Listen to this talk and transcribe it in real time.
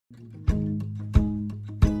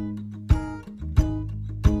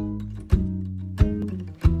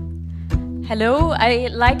Hello, I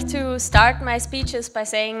like to start my speeches by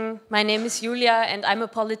saying my name is Julia and I'm a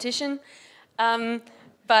politician.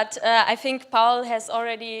 But I think Paul has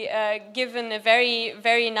already given a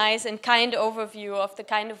very nice and kind overview of the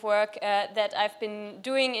kind of work that I've been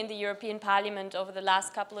doing in the European Parliament over the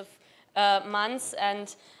last couple of months.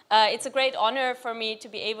 And it's a great honor for me to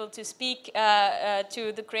be able to speak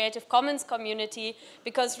to the Creative Commons community,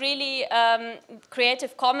 because really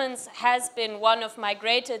Creative Commons has been one of my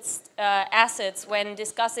greatest assets when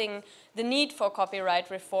discussing the need for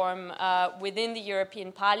copyright reform within the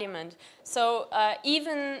European Parliament. So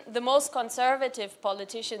even the most conservative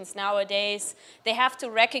politicians nowadays, they have to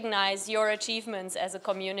recognize your achievements as a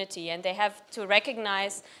community, and they have to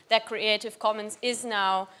recognize that Creative Commons is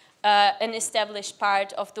now an established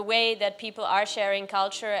part of the way that people are sharing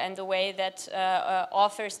culture and the way that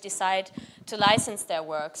authors decide to license their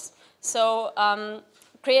works. So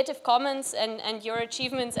Creative Commons and your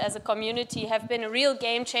achievements as a community have been a real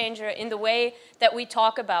game changer in the way that we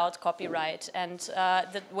talk about copyright and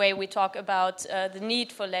the way we talk about the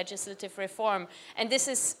need for legislative reform. And this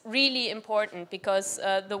is really important because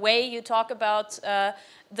the way you talk about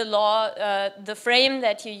the law, the frame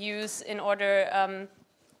that you use in order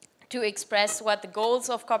to express what the goals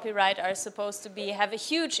of copyright are supposed to be, have a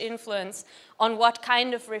huge influence on what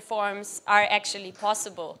kind of reforms are actually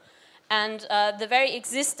possible. And the very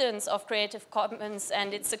existence of Creative Commons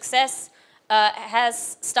and its success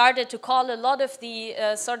has started to call a lot of the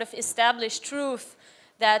sort of established truth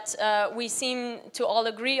that we seem to all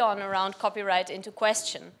agree on around copyright into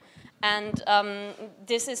question. And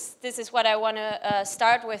this is what I want to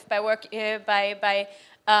start with by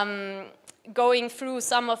going through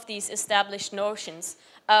some of these established notions.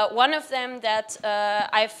 One of them that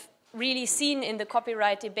I've really seen in the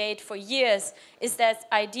copyright debate for years is that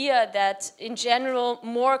idea that in general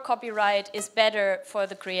more copyright is better for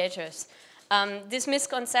the creators. This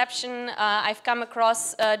misconception I've come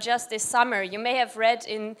across just this summer. You may have read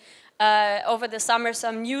in over the summer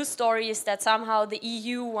some news stories that somehow the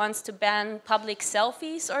EU wants to ban public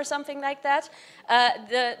selfies or something like that.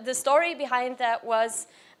 The story behind that was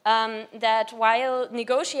that while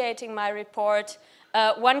negotiating my report,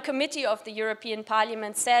 one committee of the European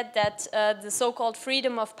Parliament said that the so-called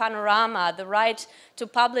freedom of panorama, the right to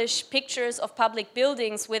publish pictures of public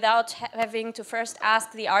buildings without having to first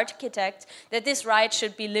ask the architect, that this right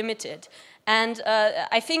should be limited. And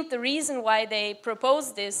I think the reason why they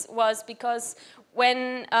proposed this was because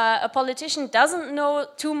when a politician doesn't know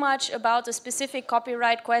too much about a specific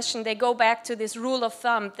copyright question, they go back to this rule of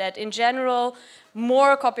thumb that in general,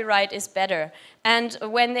 more copyright is better. And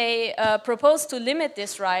when they proposed to limit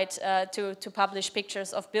this right to publish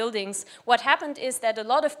pictures of buildings, what happened is that a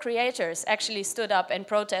lot of creators actually stood up and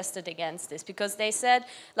protested against this, because they said,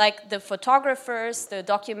 like the photographers, the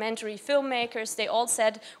documentary filmmakers, they all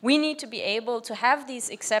said, we need to be able to have these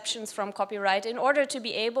exceptions from copyright in order to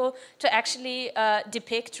be able to actually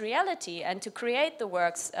depict reality and to create the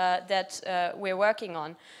works that we're working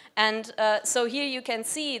on. And so here you can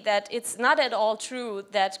see that it's not at all true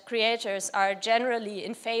that creators are generally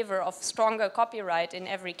in favor of stronger copyright in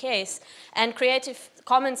every case. And Creative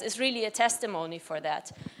Commons is really a testimony for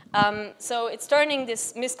that. So it's turning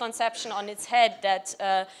this misconception on its head that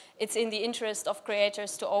it's in the interest of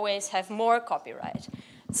creators to always have more copyright.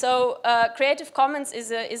 So Creative Commons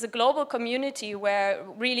is a global community where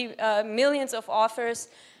really millions of authors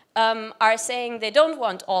are saying they don't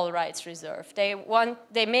want all rights reserved.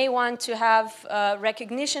 They may want to have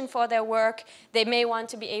recognition for their work. They may want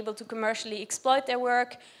to be able to commercially exploit their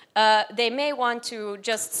work. They may want to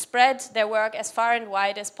just spread their work as far and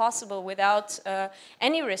wide as possible without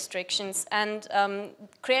any restrictions. And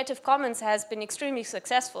Creative Commons has been extremely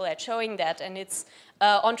successful at showing that, and it's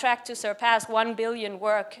on track to surpass 1 billion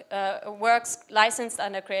works licensed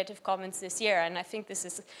under Creative Commons this year. And I think this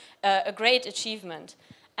is a great achievement.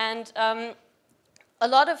 And a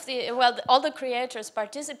lot of all the creators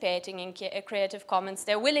participating in Creative Commons,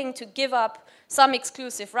 they're willing to give up some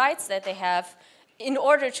exclusive rights that they have in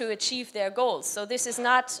order to achieve their goals. So this is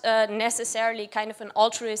not necessarily kind of an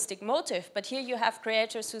altruistic motive, but here you have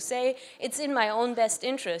creators who say, it's in my own best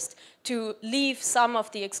interest to leave some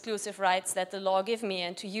of the exclusive rights that the law give me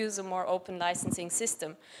and to use a more open licensing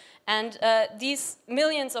system. And these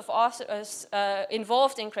millions of authors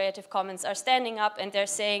involved in Creative Commons are standing up and they're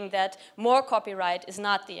saying that more copyright is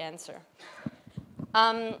not the answer.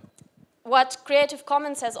 What Creative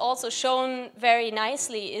Commons has also shown very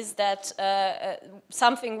nicely is that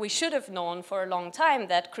something we should have known for a long time,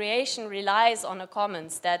 that creation relies on a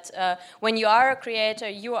commons, that when you are a creator,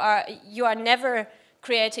 you are never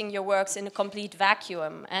creating your works in a complete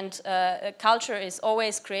vacuum. And culture is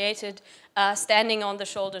always created standing on the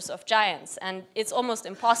shoulders of giants. And it's almost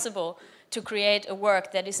impossible to create a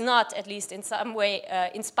work that is not, at least in some way,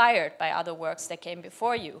 inspired by other works that came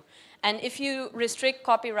before you. And if you restrict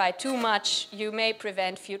copyright too much, you may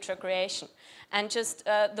prevent future creation. And just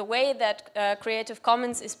the way that Creative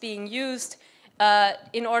Commons is being used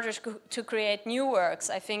in order to create new works,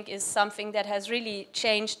 I think, is something that has really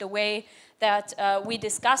changed the way that we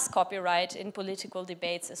discuss copyright in political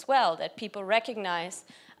debates as well, that people recognize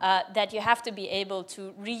that you have to be able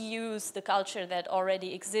to reuse the culture that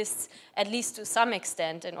already exists, at least to some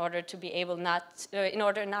extent, in order to be able in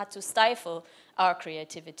order not to stifle our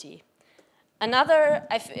creativity. Another,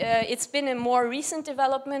 it's been a more recent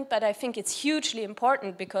development, but I think it's hugely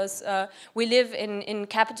important because we live in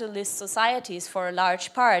capitalist societies for a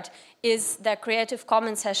large part, is that Creative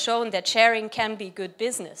Commons has shown that sharing can be good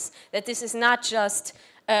business, that this is not just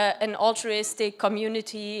an altruistic,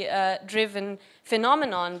 community-driven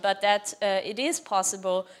phenomenon, but that it is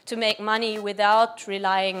possible to make money without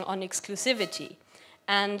relying on exclusivity.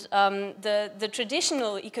 And the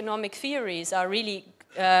traditional economic theories are really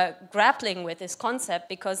grappling with this concept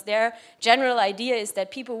because their general idea is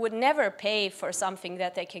that people would never pay for something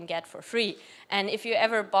that they can get for free. And if you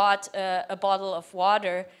ever bought a bottle of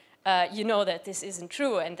water, you know that this isn't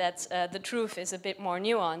true and that the truth is a bit more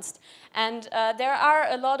nuanced. And there are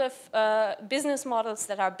a lot of business models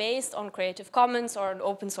that are based on Creative Commons or on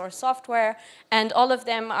open source software, and all of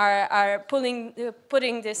them are putting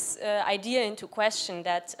this idea into question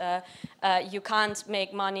that you can't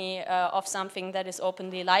make money off something that is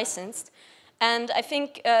openly licensed. And I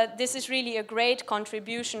think this is really a great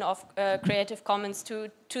contribution of Creative Commons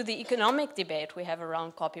to the economic debate we have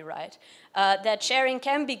around copyright, that sharing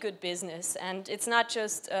can be good business, and it's not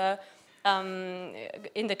just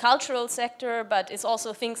in the cultural sector, but it's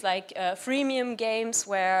also things like freemium games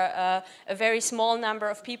where a very small number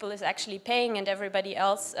of people is actually paying and everybody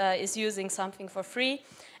else is using something for free.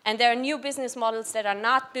 And there are new business models that are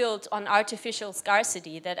not built on artificial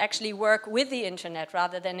scarcity, that actually work with the internet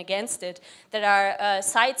rather than against it, that are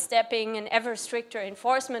sidestepping an ever stricter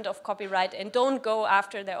enforcement of copyright and don't go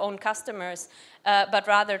after their own customers, but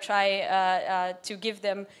rather try to give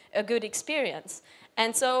them a good experience.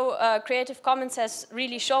 And so Creative Commons has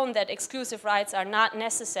really shown that exclusive rights are not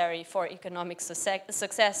necessary for economic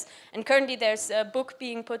success. And currently there's a book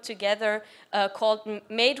being put together called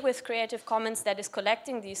Made with Creative Commons that is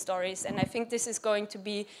collecting these stories. And I think this is going to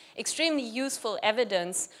be extremely useful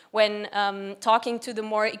evidence when talking to the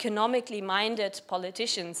more economically minded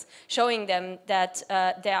politicians, showing them that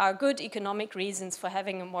there are good economic reasons for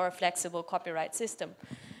having a more flexible copyright system.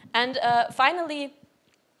 And finally,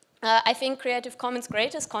 I think Creative Commons'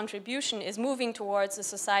 greatest contribution is moving towards a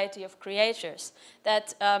society of creators,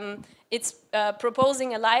 that it's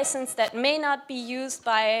proposing a license that may not be used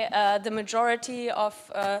by the majority of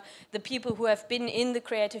the people who have been in the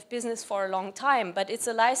creative business for a long time, but it's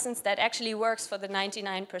a license that actually works for the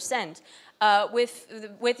 99%.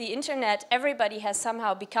 With the internet, everybody has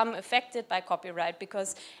somehow become affected by copyright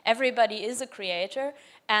because everybody is a creator,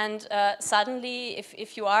 and suddenly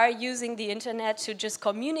if you are using the internet to just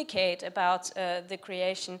communicate about the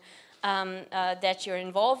creation that you're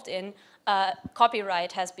involved in,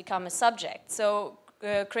 copyright has become a subject. So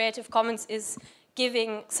Creative Commons is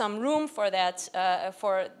giving some room for that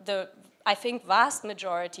for the, I think, vast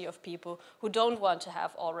majority of people who don't want to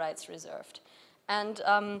have all rights reserved. And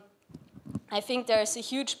I think there is a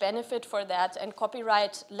huge benefit for that, and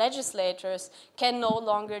copyright legislators can no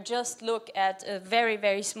longer just look at a very,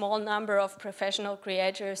 very small number of professional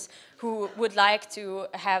creators who would like to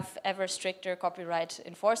have ever stricter copyright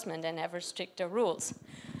enforcement and ever stricter rules.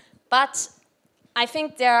 But I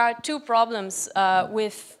think there are two problems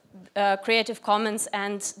with Creative Commons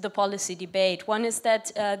and the policy debate. One is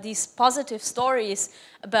that these positive stories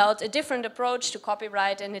about a different approach to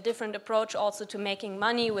copyright and a different approach also to making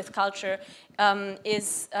money with culture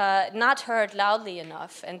is not heard loudly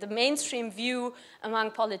enough. And the mainstream view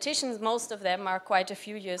among politicians, most of them are quite a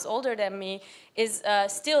few years older than me, is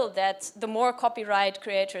still that the more copyright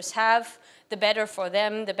creators have, the better for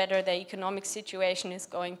them, the better their economic situation is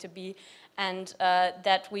going to be, and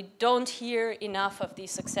that we don't hear enough of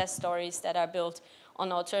these success stories that are built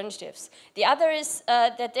on alternatives. The other is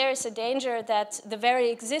that there is a danger that the very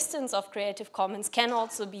existence of Creative Commons can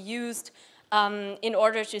also be used in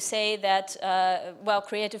order to say that, well,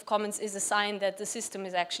 Creative Commons is a sign that the system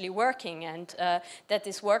is actually working, and that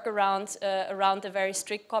this workaround around the very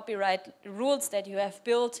strict copyright rules that you have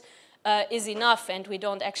built is enough and we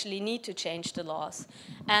don't actually need to change the laws.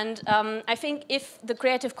 And I think if the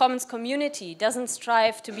Creative Commons community doesn't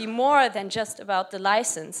strive to be more than just about the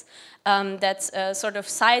license, that sort of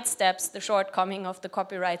sidesteps the shortcoming of the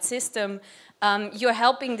copyright system, you're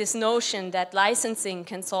helping this notion that licensing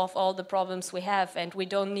can solve all the problems we have and we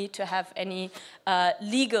don't need to have any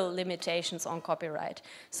legal limitations on copyright.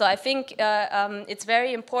 So I think it's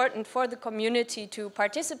very important for the community to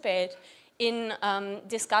participate in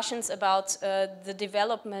discussions about the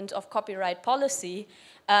development of copyright policy,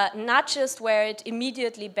 not just where it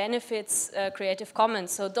immediately benefits Creative Commons.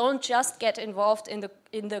 So don't just get involved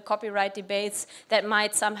in the copyright debates that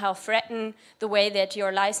might somehow threaten the way that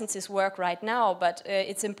your licenses work right now, but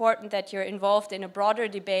it's important that you're involved in a broader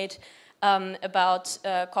debate about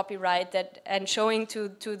copyright and showing to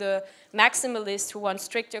the maximalists who want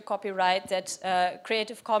stricter copyright that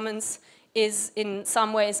Creative Commons is in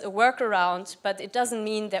some ways a workaround, but it doesn't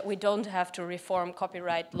mean that we don't have to reform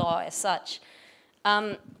copyright law as such.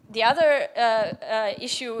 The other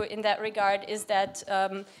issue in that regard is that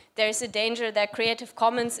there is a danger that Creative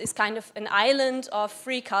Commons is kind of an island of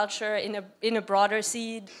free culture in a broader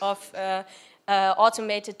sea of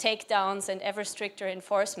automated takedowns and ever stricter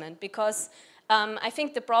enforcement, because I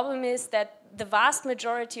think the problem is that the vast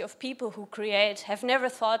majority of people who create have never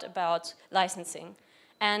thought about licensing.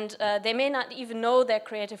 And they may not even know that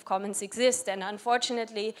Creative Commons exists. And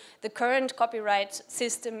unfortunately, the current copyright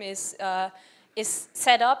system is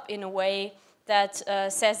set up in a way that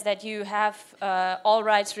says that you have all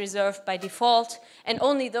rights reserved by default, and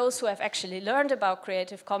only those who have actually learned about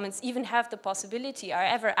Creative Commons even have the possibility or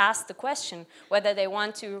ever asked the question whether they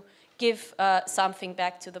want to give something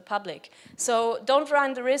back to the public. So don't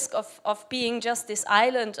run the risk of being just this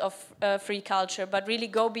island of free culture, but really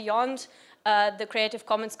go beyond the Creative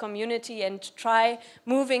Commons community and try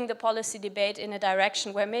moving the policy debate in a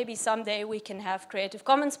direction where maybe someday we can have Creative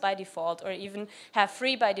Commons by default or even have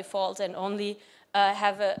free by default and only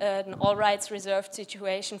have an all rights reserved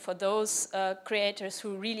situation for those creators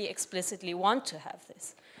who really explicitly want to have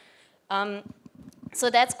this. So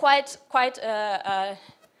that's quite a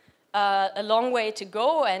long way to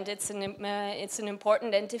go, and it's an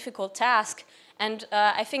important and difficult task. And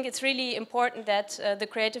I think it's really important that the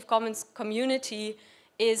Creative Commons community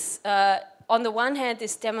is, on the one hand,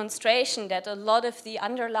 this demonstration that a lot of the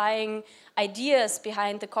underlying ideas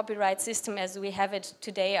behind the copyright system as we have it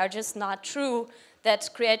today are just not true, that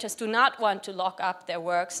creators do not want to lock up their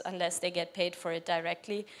works unless they get paid for it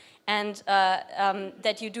directly, and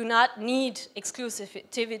that you do not need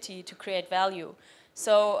exclusivity to create value.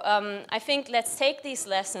 So I think let's take these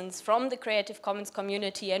lessons from the Creative Commons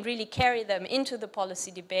community and really carry them into the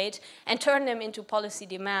policy debate and turn them into policy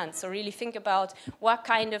demands. So really think about what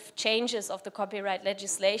kind of changes of the copyright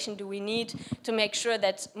legislation do we need to make sure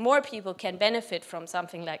that more people can benefit from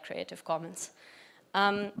something like Creative Commons.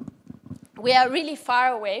 We are really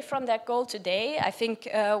far away from that goal today. I think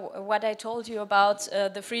what I told you about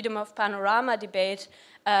the freedom of panorama debate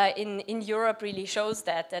in Europe really shows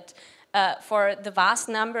that for the vast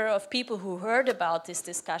number of people who heard about this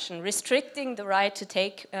discussion, restricting the right to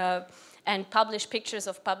take and publish pictures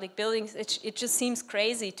of public buildings, it just seems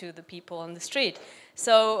crazy to the people on the street.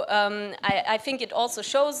 So I think it also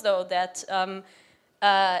shows, though, that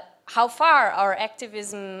how far our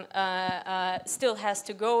activism still has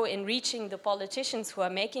to go in reaching the politicians who are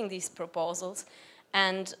making these proposals.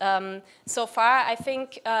 And so far, I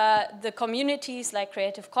think the communities like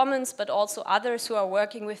Creative Commons, but also others who are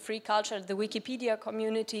working with free culture, the Wikipedia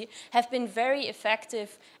community, have been very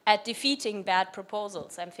effective at defeating bad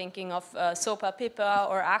proposals. I'm thinking of SOPA PIPA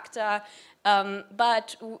or ACTA,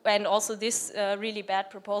 and also this really bad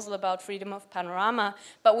proposal about freedom of panorama.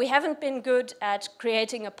 But we haven't been good at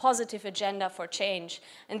creating a positive agenda for change.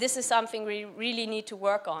 And this is something we really need to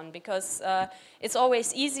work on, because it's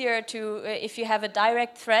always easier to, if you have a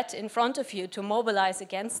direct threat in front of you, to mobilize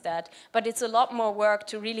against that. But it's a lot more work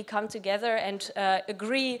to really come together and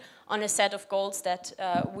agree on a set of goals that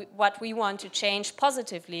what we want to change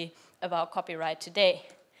positively about copyright today.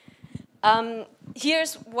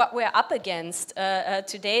 Here's what we're up against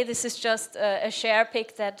today. This is just a share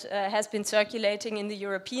pic that has been circulating in the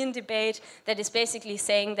European debate that is basically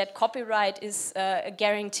saying that copyright is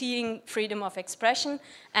guaranteeing freedom of expression,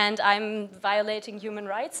 and I'm violating human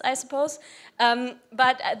rights, I suppose.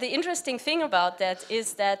 But the interesting thing about that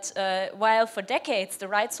is that while for decades the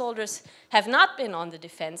rights holders have not been on the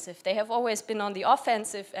defensive, they have always been on the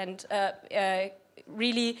offensive and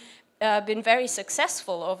really been very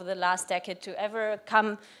successful over the last decade to ever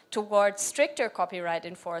come towards stricter copyright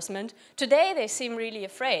enforcement, today they seem really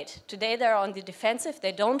afraid. Today they're on the defensive.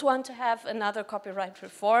 They don't want to have another copyright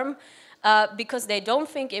reform because they don't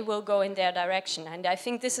think it will go in their direction. And I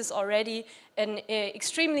think this is already an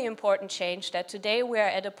extremely important change, that today we're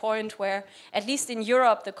at a point where, at least in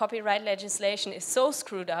Europe, the copyright legislation is so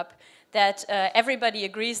screwed up that everybody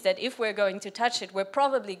agrees that if we're going to touch it, we're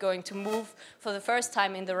probably going to move for the first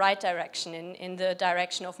time in the right direction, in the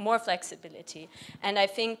direction of more flexibility. And I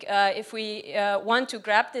think if we want to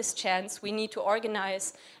grab this chance, we need to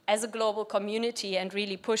organize as a global community and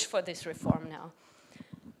really push for this reform now.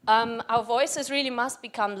 Our voices really must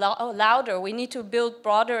become louder. We need to build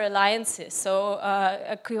broader alliances. So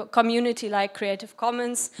a community like Creative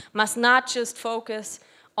Commons must not just focus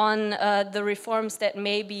on the reforms that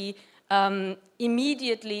may be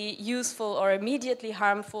immediately useful or immediately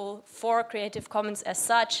harmful for Creative Commons as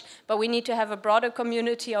such, but we need to have a broader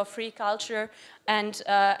community of free culture and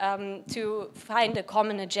to find a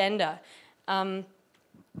common agenda.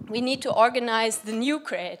 We need to organize the new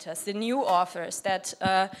creators, the new authors that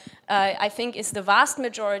I think is the vast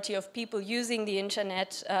majority of people using the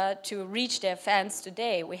internet to reach their fans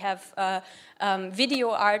today. We have video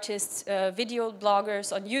artists, video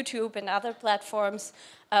bloggers on YouTube and other platforms.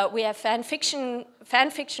 We have fan fiction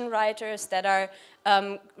writers that are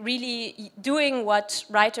really doing what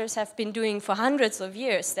writers have been doing for hundreds of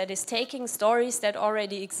years, that is taking stories that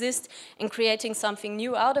already exist and creating something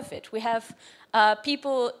new out of it. We have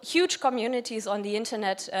people, huge communities on the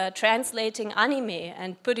internet translating anime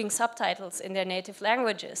and putting subtitles in their native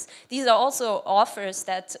languages. These are also authors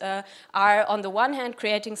that are, on the one hand,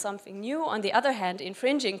 creating something new, on the other hand,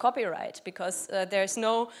 infringing copyright, because there's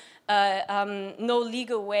no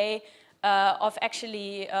legal way of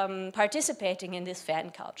actually participating in this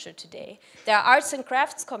fan culture today. There are arts and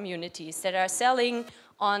crafts communities that are selling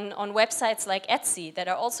on websites like Etsy, that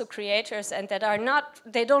are also creators and that are not,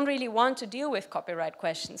 they don't really want to deal with copyright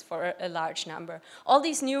questions for a large number. All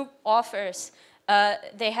these new authors,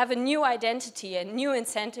 they have a new identity and new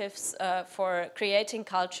incentives for creating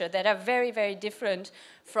culture that are very, very different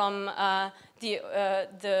from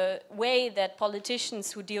the way that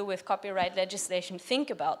politicians who deal with copyright legislation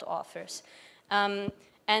think about authors. And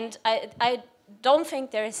I don't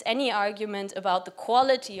think there is any argument about the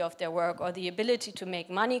quality of their work or the ability to make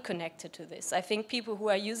money connected to this. I think people who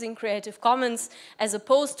are using Creative Commons as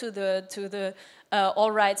opposed to the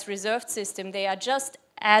all rights reserved system, they are just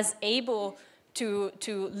as able to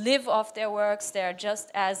live off their works. They are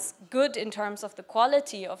just as good in terms of the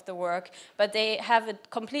quality of the work, but they have a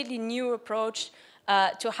completely new approach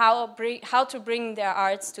to how to bring their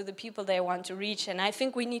arts to the people they want to reach. And I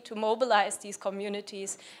think we need to mobilize these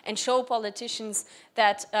communities and show politicians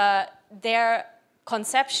that their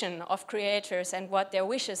conception of creators and what their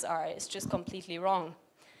wishes are is just completely wrong.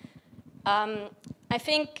 I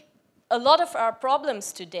think a lot of our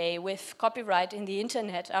problems today with copyright in the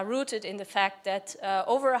internet are rooted in the fact that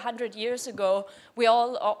over 100 years ago,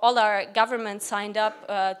 all our governments signed up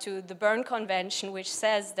to the Berne Convention, which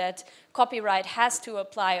says that copyright has to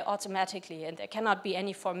apply automatically and there cannot be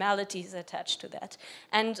any formalities attached to that.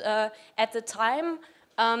 And at the time,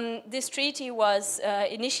 this treaty was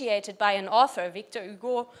initiated by an author, Victor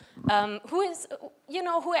Hugo,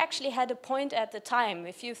 who actually had a point at the time.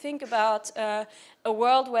 If you think about a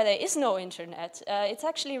world where there is no internet, it's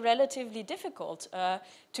actually relatively difficult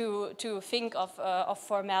to think of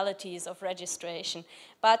formalities of registration.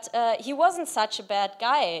 But he wasn't such a bad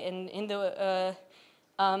guy in the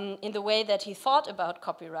way that he thought about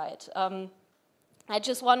copyright. I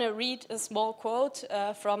just want to read a small quote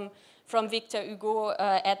from Victor Hugo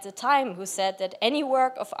at the time, who said that any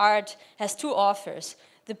work of art has two authors: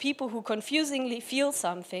 the people who confusingly feel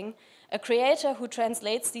something, a creator who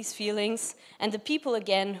translates these feelings, and the people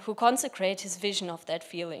again who consecrate his vision of that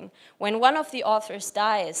feeling. When one of the authors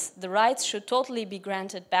dies, the rights should totally be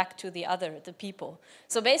granted back to the other, the people.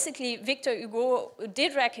 So basically, Victor Hugo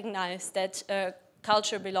did recognize that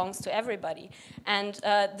culture belongs to everybody, and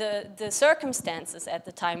the circumstances at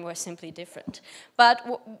the time were simply different. But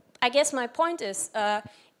I guess my point is,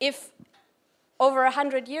 if over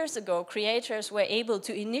 100 years ago creators were able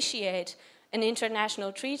to initiate an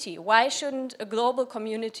international treaty, why shouldn't a global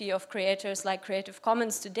community of creators like Creative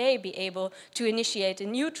Commons today be able to initiate a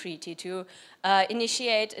new treaty, to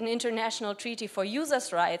initiate an international treaty for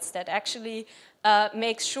users' rights that actually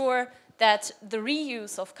makes sure that the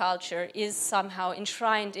reuse of culture is somehow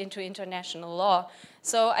enshrined into international law?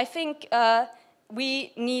 So I think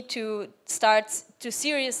we need to start to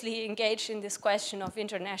seriously engage in this question of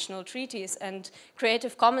international treaties, and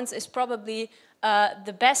Creative Commons is probably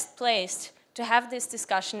the best placed to have this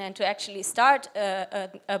discussion and to actually start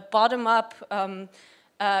a bottom-up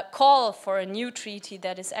call for a new treaty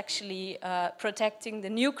that is actually protecting the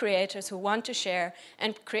new creators who want to share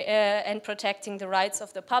and protecting the rights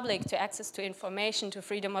of the public to access to information, to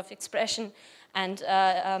freedom of expression, and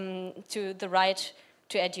to the right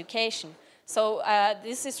to education. So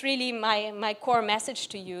this is really my core message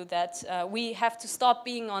to you, that we have to stop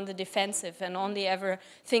being on the defensive and only ever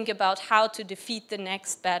think about how to defeat the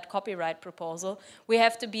next bad copyright proposal. We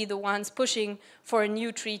have to be the ones pushing for a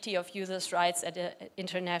new treaty of users' rights at an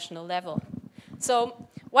international level. So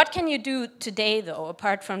what can you do today, though,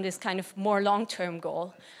 apart from this kind of more long-term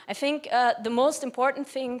goal? I think the most important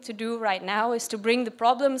thing to do right now is to bring the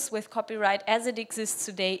problems with copyright as it exists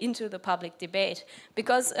today into the public debate.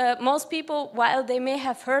 Because most people, while they may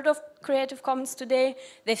have heard of Creative Commons today,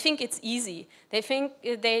 they think it's easy. They think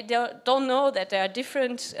they don't know that there are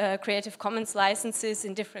different Creative Commons licenses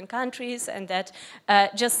in different countries, and that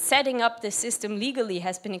just setting up the system legally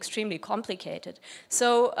has been extremely complicated.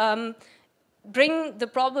 So bring the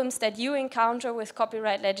problems that you encounter with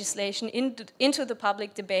copyright legislation into the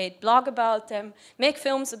public debate, blog about them, make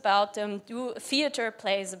films about them, do theater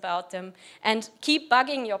plays about them, and keep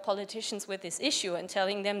bugging your politicians with this issue and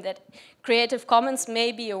telling them that Creative Commons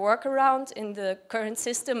may be a workaround in the current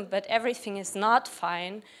system, but everything is not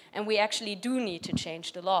fine, and we actually do need to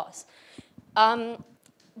change the laws.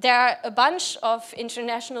 There are a bunch of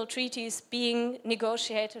international treaties being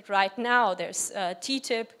negotiated right now. There's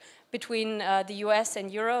TTIP, between the US and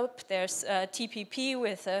Europe. There's TPP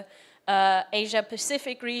with the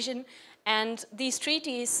Asia-Pacific region. And these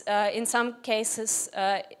treaties, in some cases,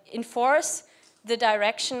 enforce the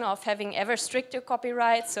direction of having ever stricter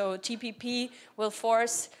copyright. So TPP will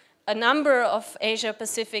force a number of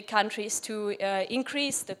Asia-Pacific countries to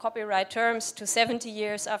increase the copyright terms to 70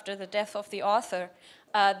 years after the death of the author.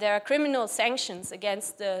 There are criminal sanctions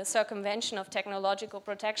against the circumvention of technological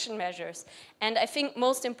protection measures. And I think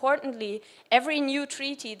most importantly, every new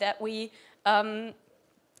treaty that we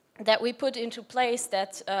put into place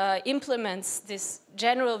that implements this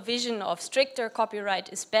general vision of stricter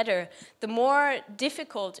copyright is better, the more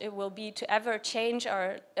difficult it will be to ever change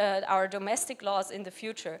our domestic laws in the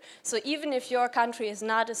future. So even if your country is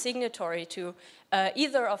not a signatory to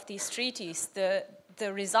either of these treaties, the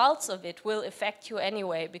results of it will affect you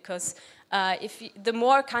anyway, because the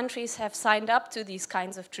more countries have signed up to these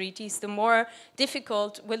kinds of treaties, the more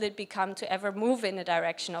difficult will it become to ever move in the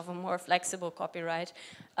direction of a more flexible copyright,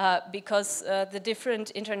 because the different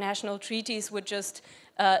international treaties would just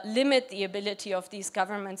limit the ability of these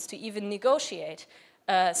governments to even negotiate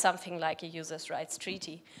something like a users' rights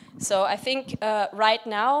treaty. So I think right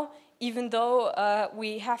now, even though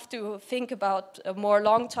we have to think about a more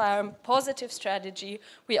long-term positive strategy,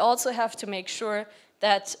 we also have to make sure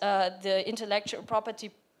that the intellectual property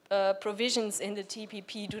provisions in the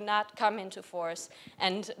TPP do not come into force.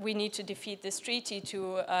 And we need to defeat this treaty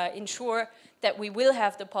to ensure that we will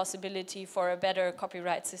have the possibility for a better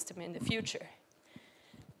copyright system in the future.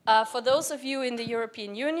 For those of you in the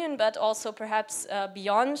European Union, but also perhaps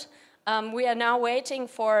beyond, we are now waiting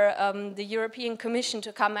for the European Commission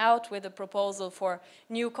to come out with a proposal for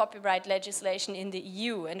new copyright legislation in the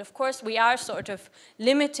EU. And of course, we are sort of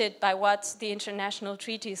limited by what the international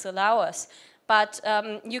treaties allow us. But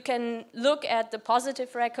you can look at the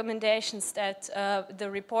positive recommendations that the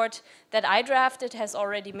report that I drafted has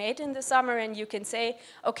already made in the summer, and you can say,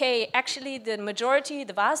 okay, actually the majority,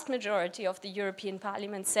 the vast majority of the European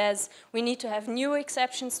Parliament says we need to have new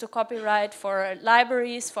exceptions to copyright for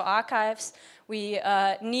libraries, for archives. We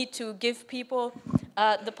need to give people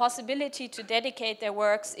the possibility to dedicate their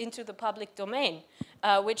works into the public domain.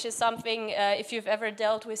 Which is something, if you've ever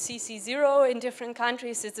dealt with CC0 in different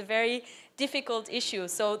countries, it's a very difficult issue.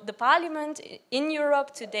 So the parliament in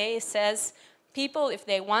Europe today says people, if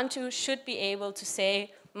they want to, should be able to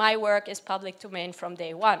say, my work is public domain from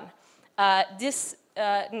day one. This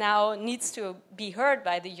now needs to be heard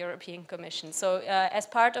by the European Commission. So as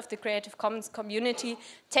part of the Creative Commons community,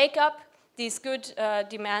 take up these good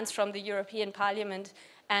demands from the European Parliament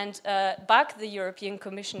and bug the European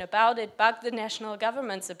Commission about it, bug the national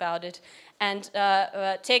governments about it, and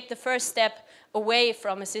take the first step away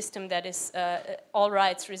from a system that is all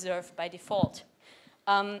rights reserved by default.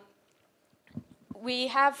 We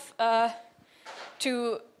have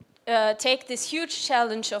to take this huge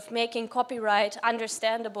challenge of making copyright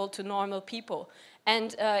understandable to normal people.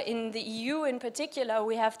 And in the EU in particular,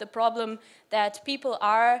 we have the problem that people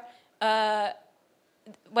are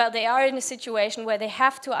well, they are in a situation where they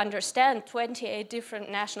have to understand 28 different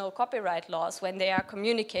national copyright laws when they are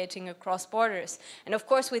communicating across borders. And of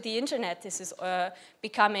course, with the internet, this is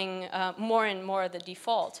becoming more and more the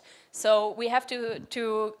default. So we have to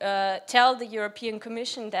tell the European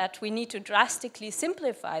Commission that we need to drastically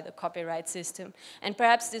simplify the copyright system. And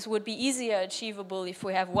perhaps this would be easier achievable if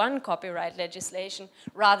we have one copyright legislation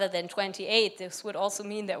rather than 28. This would also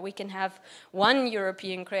mean that we can have one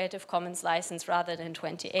European Creative Commons license rather than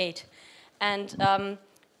 28. And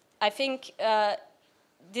I think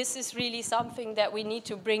this is really something that we need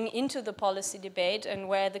to bring into the policy debate and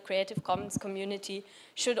where the Creative Commons community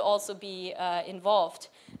should also be involved.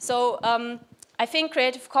 So I think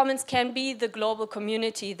Creative Commons can be the global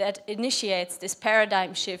community that initiates this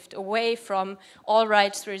paradigm shift away from all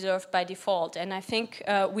rights reserved by default. And I think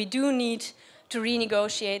we do need to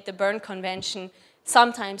renegotiate the Berne Convention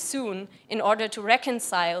sometime soon in order to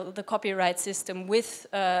reconcile the copyright system with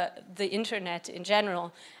the internet in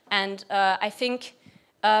general. And I think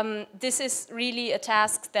this is really a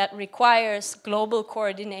task that requires global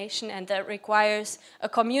coordination and that requires a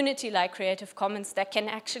community like Creative Commons that can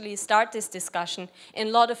actually start this discussion in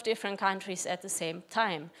a lot of different countries at the same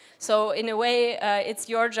time. So in a way, it's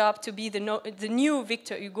your job to be the new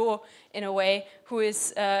Victor Hugo, in a way, who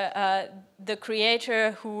is the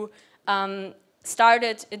creator who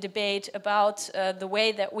started a debate about the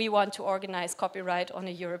way that we want to organize copyright on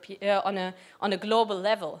a on a global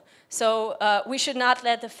level. So we should not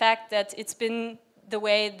let the fact that it's been the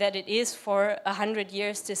way that it is for 100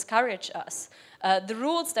 years discourage us. The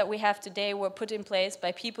rules that we have today were put in place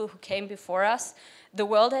by people who came before us. The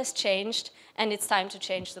world has changed, and it's time to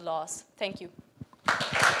change the laws. Thank you.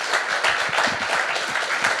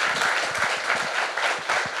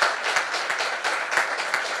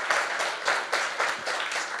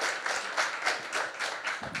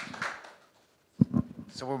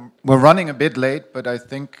 So we're running a bit late, but I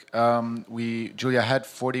think Julia had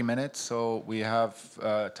 40 minutes, so we have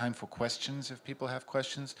time for questions if people have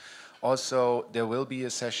questions. Also, there will be a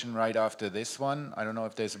session right after this one. I don't know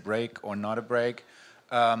if there's a break or not a break,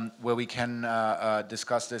 where we can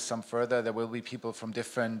discuss this some further. There will be people from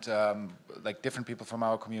different people from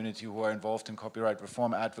our community who are involved in copyright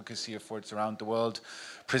reform advocacy efforts around the world,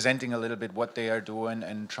 presenting a little bit what they are doing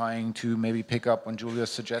and trying to maybe pick up on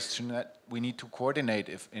Julia's suggestion that we need to coordinate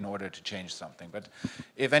in order to change something. But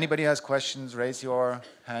if anybody has questions, raise your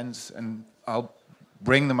hands and I'll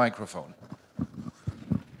bring the microphone.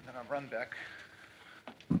 And I'll run back.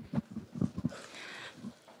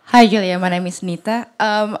 Hi, Julia. My name is Nita.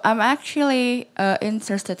 I'm actually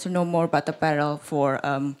interested to know more about the battle for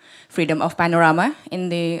freedom of panorama in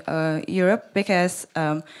the Europe, because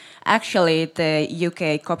actually the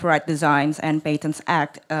UK Copyright Designs and Patents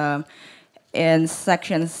Act, in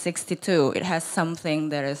section 62, it has something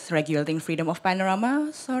that is regulating freedom of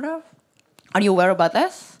panorama, sort of. Are you aware about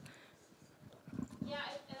this? Yeah,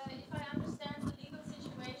 if I understand the legal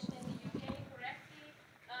situation in the UK correctly,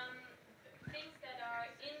 things that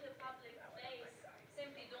are in the public place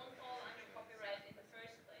simply don't fall under copyright in the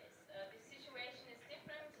first place. The situation is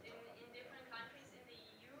different in different countries in the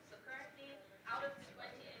EU. So currently, out of the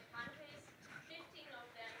 28 countries, 15 of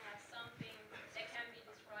them have something that can be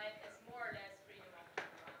described as more or less freedom of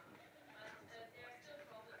panorama. But there are still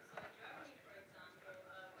problems. So in Germany, for example,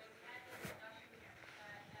 when we had the discussion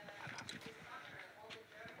this summer, all the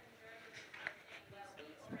German journalists are saying, well,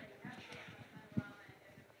 we already have freedom of panorama and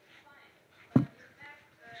everything is fine. But in fact,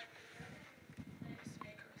 the German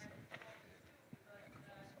legislature has its problems too,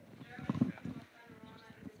 because German freedom of panorama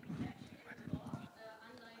is an exception in the law,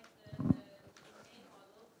 unlike the main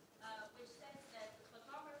model, which says that the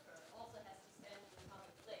photographer also has to stand in the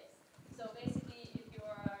public place. So basically, if you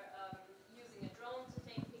are using a drone to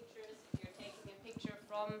take pictures,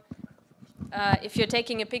 if you're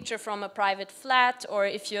taking a picture from a private flat, or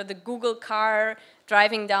if you're the Google car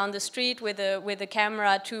driving down the street with a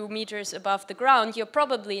camera 2 meters above the ground, you're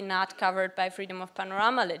probably not covered by freedom of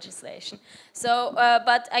panorama legislation. So,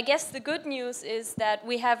 but I guess the good news is that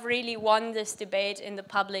we have really won this debate in the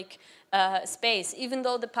public space, even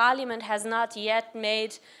though the parliament has not yet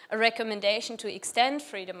made a recommendation to extend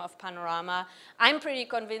freedom of panorama. I'm pretty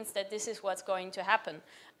convinced that this is what's going to happen.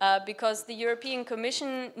 Because the European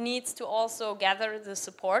Commission needs to also gather the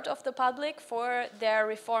support of the public for their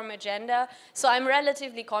reform agenda. So I'm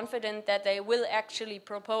relatively confident that they will actually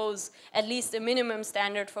propose at least a minimum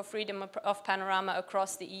standard for freedom of panorama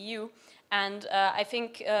across the EU. And I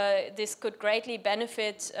think this could greatly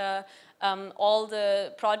benefit all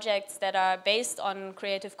the projects that are based on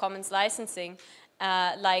Creative Commons licensing,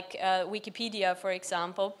 like Wikipedia, for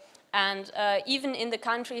example. And even in the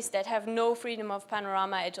countries that have no freedom of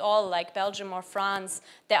panorama at all, like Belgium or France,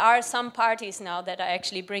 there are some parties now that are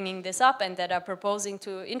actually bringing this up and that are proposing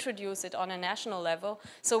to introduce it on a national level.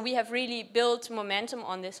 So we have really built momentum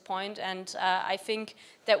on this point, and I think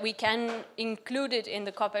that we can include it in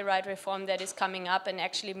the copyright reform that is coming up and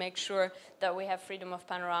actually make sure that we have freedom of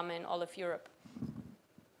panorama in all of Europe.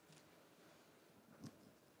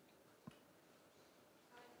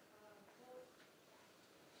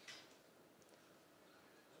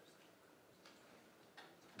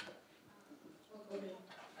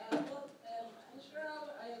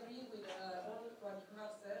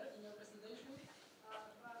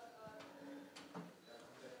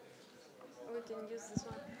 We can use this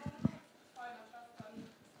one.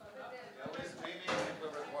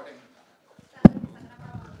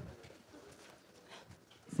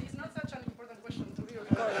 It's not such an important question to be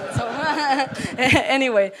recorded. So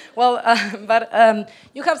anyway, well,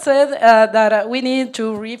 you have said that we need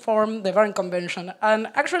to reform the Berne Convention, and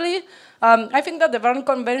actually, I think that the Berne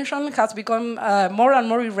Convention has become more and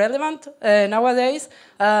more irrelevant nowadays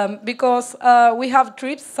because we have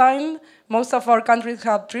TRIPS signed. Most of our countries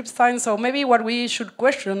have TRIPS signed, so maybe what we should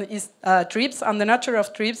question is TRIPS and the nature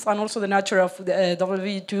of TRIPS and also the nature of the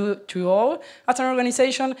WTO as an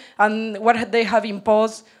organization and what they have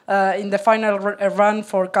imposed in the final run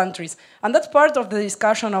for countries. And that's part of the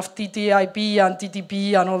discussion of TTIP and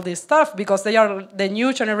TTP and all this stuff because they are the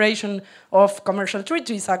new generation of commercial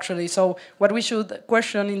treaties, actually. So what we should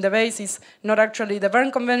question in the base is not actually the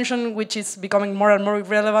Berne Convention, which is becoming more and more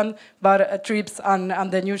irrelevant, but TRIPS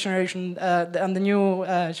and the new generation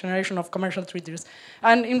generation of commercial treaties.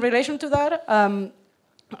 And in relation to that,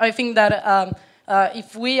 I think that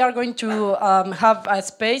if we are going to have a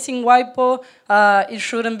space in WIPO, it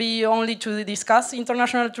shouldn't be only to discuss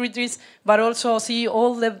international treaties, but also see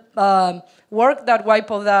all the work that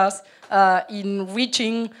WIPO does in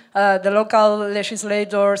reaching the local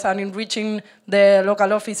legislators and in reaching the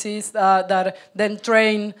local offices that then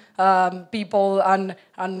train people and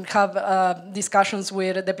have discussions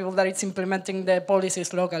with the people that is implementing the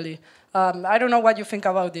policies locally. I don't know what you think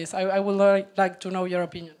about this. I would like to know your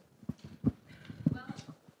opinion.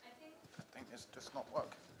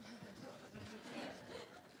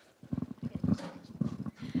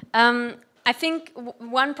 I think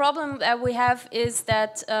one problem that we have is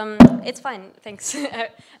that it's fine, thanks.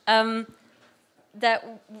 That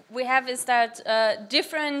we have is that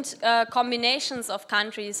different combinations of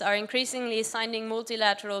countries are increasingly signing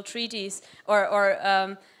multilateral treaties or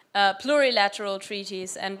plurilateral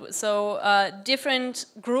treaties, and so different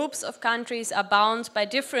groups of countries are bound by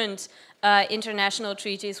different international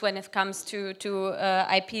treaties when it comes to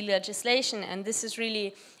IP legislation, and this is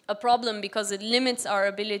really a problem because it limits our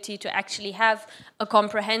ability to actually have a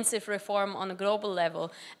comprehensive reform on a global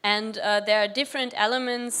level. And there are different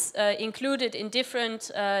elements included in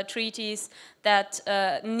different treaties that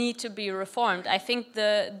need to be reformed. I think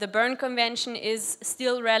the Berne Convention is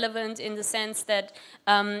still relevant in the sense that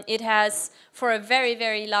it has, for a very,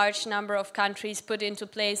 very large number of countries, put into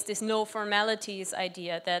place this no formalities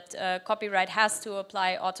idea that copyright has to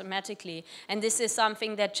apply automatically. And this is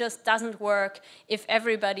something that just doesn't work if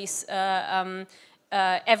everybody's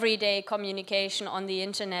everyday communication on the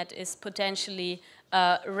internet is potentially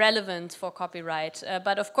relevant for copyright.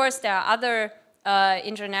 But of course, there are other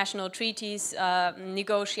international treaties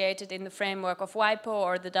negotiated in the framework of WIPO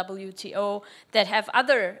or the WTO that have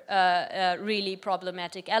other really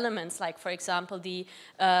problematic elements, like, for example, the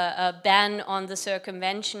ban on the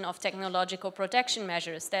circumvention of technological protection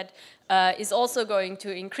measures that is also going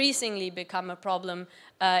to increasingly become a problem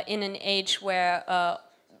in an age where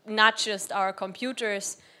not just our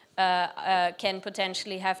computers can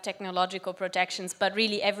potentially have technological protections, but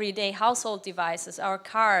really everyday household devices, our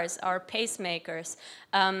cars, our pacemakers.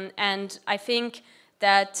 And I think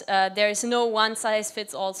that there is no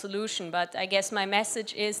one-size-fits-all solution, but I guess my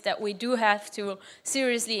message is that we do have to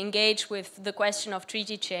seriously engage with the question of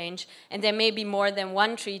treaty change, and there may be more than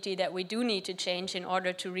one treaty that we do need to change in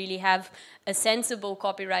order to really have a sensible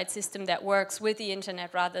copyright system that works with the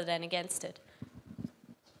internet rather than against it.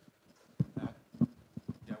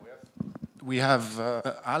 We have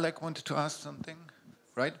Alec wanted to ask something,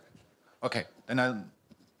 right? Okay, then I'll.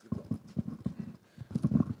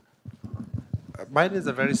 Mine is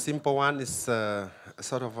a very simple one. It's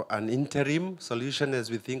sort of an interim solution as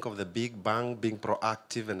we think of the Big Bang being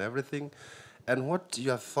proactive and everything. And what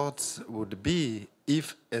your thoughts would be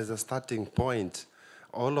if, as a starting point,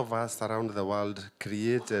 all of us around the world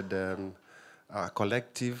created a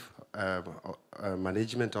collective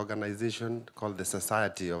management organization called the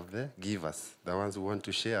Society of the Givers, the ones who want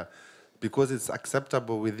to share because it's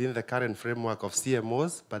acceptable within the current framework of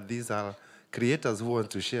CMOs, but these are creators who want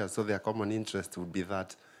to share, so their common interest would be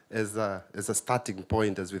that as a starting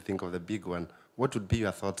point as we think of the big one. What would be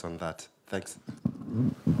your thoughts on that? Thanks.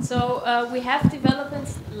 So we have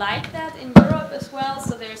developments like that in Europe as well.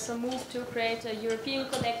 So there's a move to create a European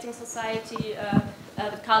collecting society,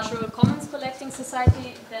 the Cultural Commons Collecting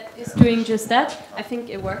Society, that is doing just that. I think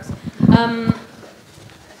it works.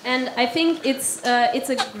 And I think it's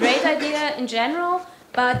a great idea in general,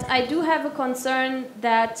 but I do have a concern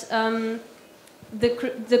that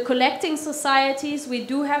the collecting societies, we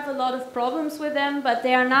do have a lot of problems with them, but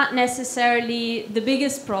they are not necessarily the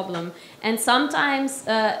biggest problem. And sometimes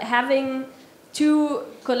having two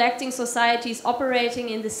collecting societies operating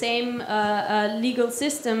in the same legal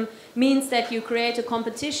system means that you create a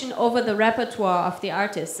competition over the repertoire of the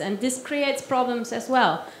artists. And this creates problems as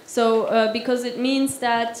well. So because it means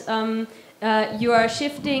that you are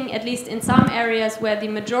shifting, at least in some areas where the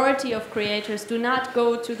majority of creators do not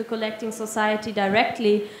go to the collecting society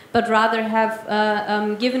directly, but rather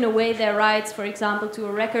have given away their rights, for example, to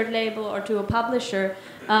a record label or to a publisher,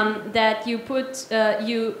 that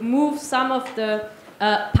you move some of the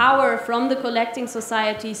power from the collecting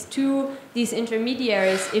societies to these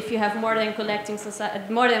intermediaries if you have more than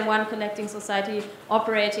one collecting society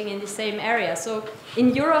operating in the same area. So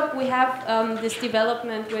in Europe we have this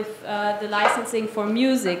development with the licensing for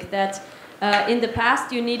music that in the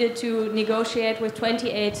past you needed to negotiate with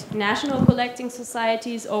 28 national collecting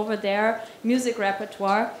societies over their music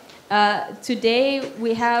repertoire. Today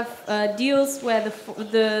we have deals where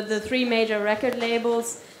the three major record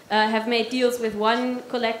labels have made deals with one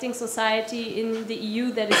collecting society in the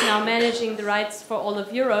EU that is now managing the rights for all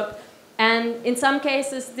of Europe. And in some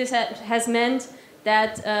cases, this has meant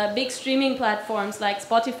that big streaming platforms like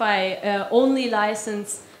Spotify only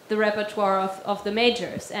license the repertoire of the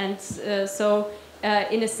majors. And so,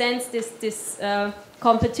 in a sense, this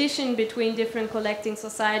competition between different collecting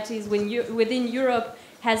societies within Europe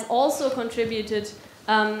has also contributed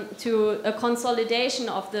to a consolidation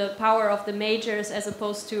of the power of the majors as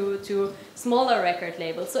opposed to smaller record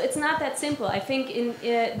labels. So it's not that simple. I think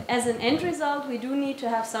as an end result, we do need to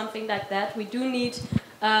have something like that. We do need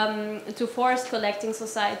to force collecting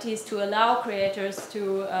societies to allow creators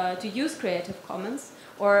to use Creative Commons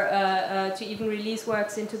or to even release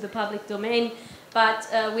works into the public domain. But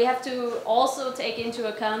we have to also take into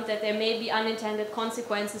account that there may be unintended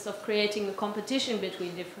consequences of creating a competition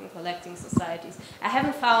between different collecting societies. I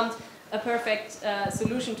haven't found a perfect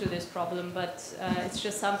solution to this problem, but it's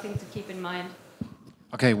just something to keep in mind.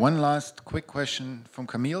 Okay, one last quick question from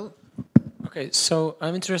Camille. Okay, so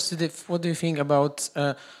I'm interested what do you think about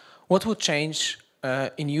what would change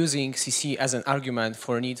in using CC as an argument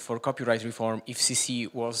for a need for copyright reform if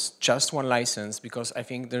CC was just one license, because I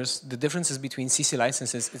think there's the differences between CC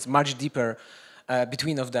licenses, it's much deeper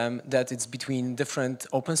between of them, that it's between different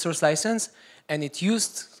open source license, and it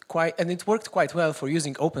worked quite well for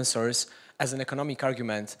using open source as an economic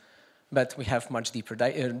argument, but we have much deeper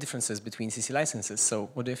differences between CC licenses.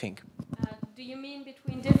 So what do you think? Do you mean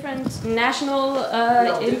between different national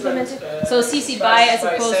implemented? So CC BY as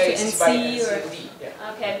opposed to NC? Or?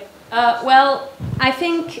 Yeah. Okay. Well, I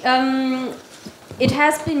think it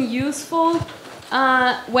has been useful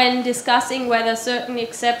when discussing whether certain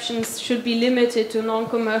exceptions should be limited to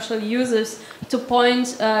non-commercial users to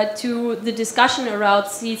point to the discussion around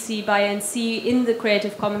CC BY NC in the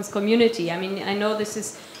Creative Commons community. I mean, I know this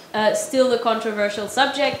is still a controversial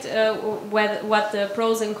subject, what the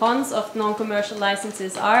pros and cons of non-commercial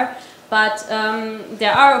licenses are, but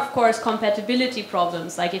there are of course compatibility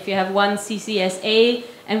problems, like if you have one CCSA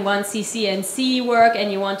and one CCNC work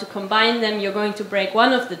and you want to combine them, you're going to break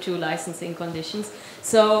one of the two licensing conditions.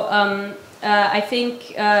 So I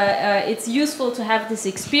think it's useful to have this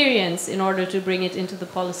experience in order to bring it into the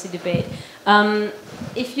policy debate.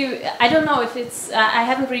 I don't know if it's, I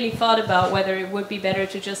haven't really thought about whether it would be better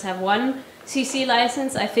to just have one CC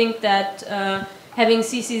license. I think that having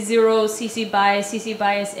CC0, CC BY, CC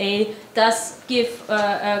BY SA does give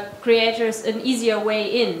creators an easier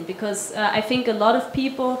way in, because I think a lot of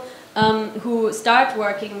people who start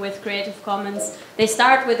working with Creative Commons, they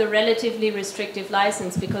start with a relatively restrictive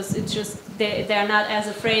license because it's just they're not as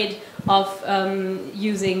afraid of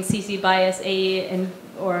using CC BY SA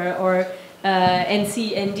or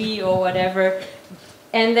NC, ND or whatever.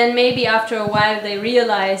 And then maybe after a while they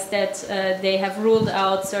realize that they have ruled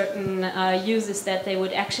out certain uses that they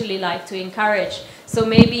would actually like to encourage. So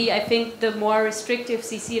maybe I think the more restrictive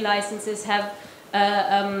CC licenses have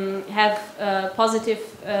a positive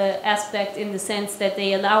aspect in the sense that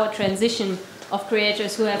they allow a transition of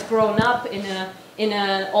creators who have grown up in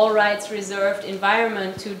an all rights reserved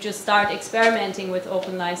environment to just start experimenting with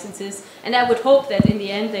open licenses. And I would hope that in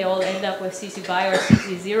the end they all end up with CC BY or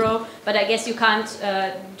CC 0, but I guess you can't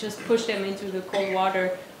just push them into the cold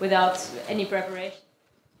water without any preparation.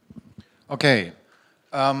 Okay,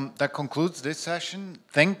 that concludes this session.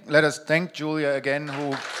 Let us thank Julia again,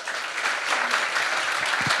 who